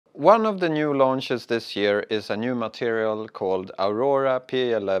One of the new launches this year is a new material called Aurora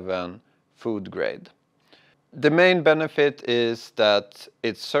PA11 Food Grade. The main benefit is that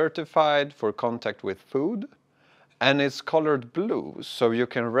it's certified for contact with food and it's colored blue, so you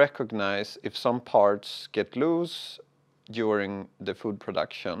can recognize if some parts get loose during the food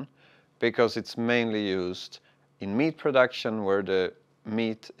production, because it's mainly used in meat production where the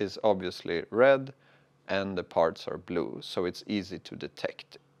meat is obviously red and the parts are blue, so it's easy to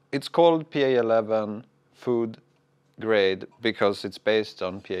detect. It's called PA11 Food Grade because it's based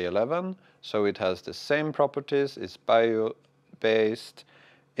on PA11, so it has the same properties, it's bio-based,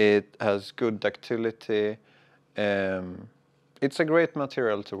 it has good ductility, it's a great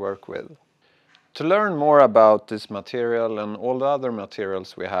material to work with. To learn more about this material and all the other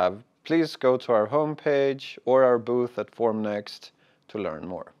materials we have, please go to our homepage or our booth at Formnext to learn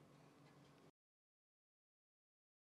more.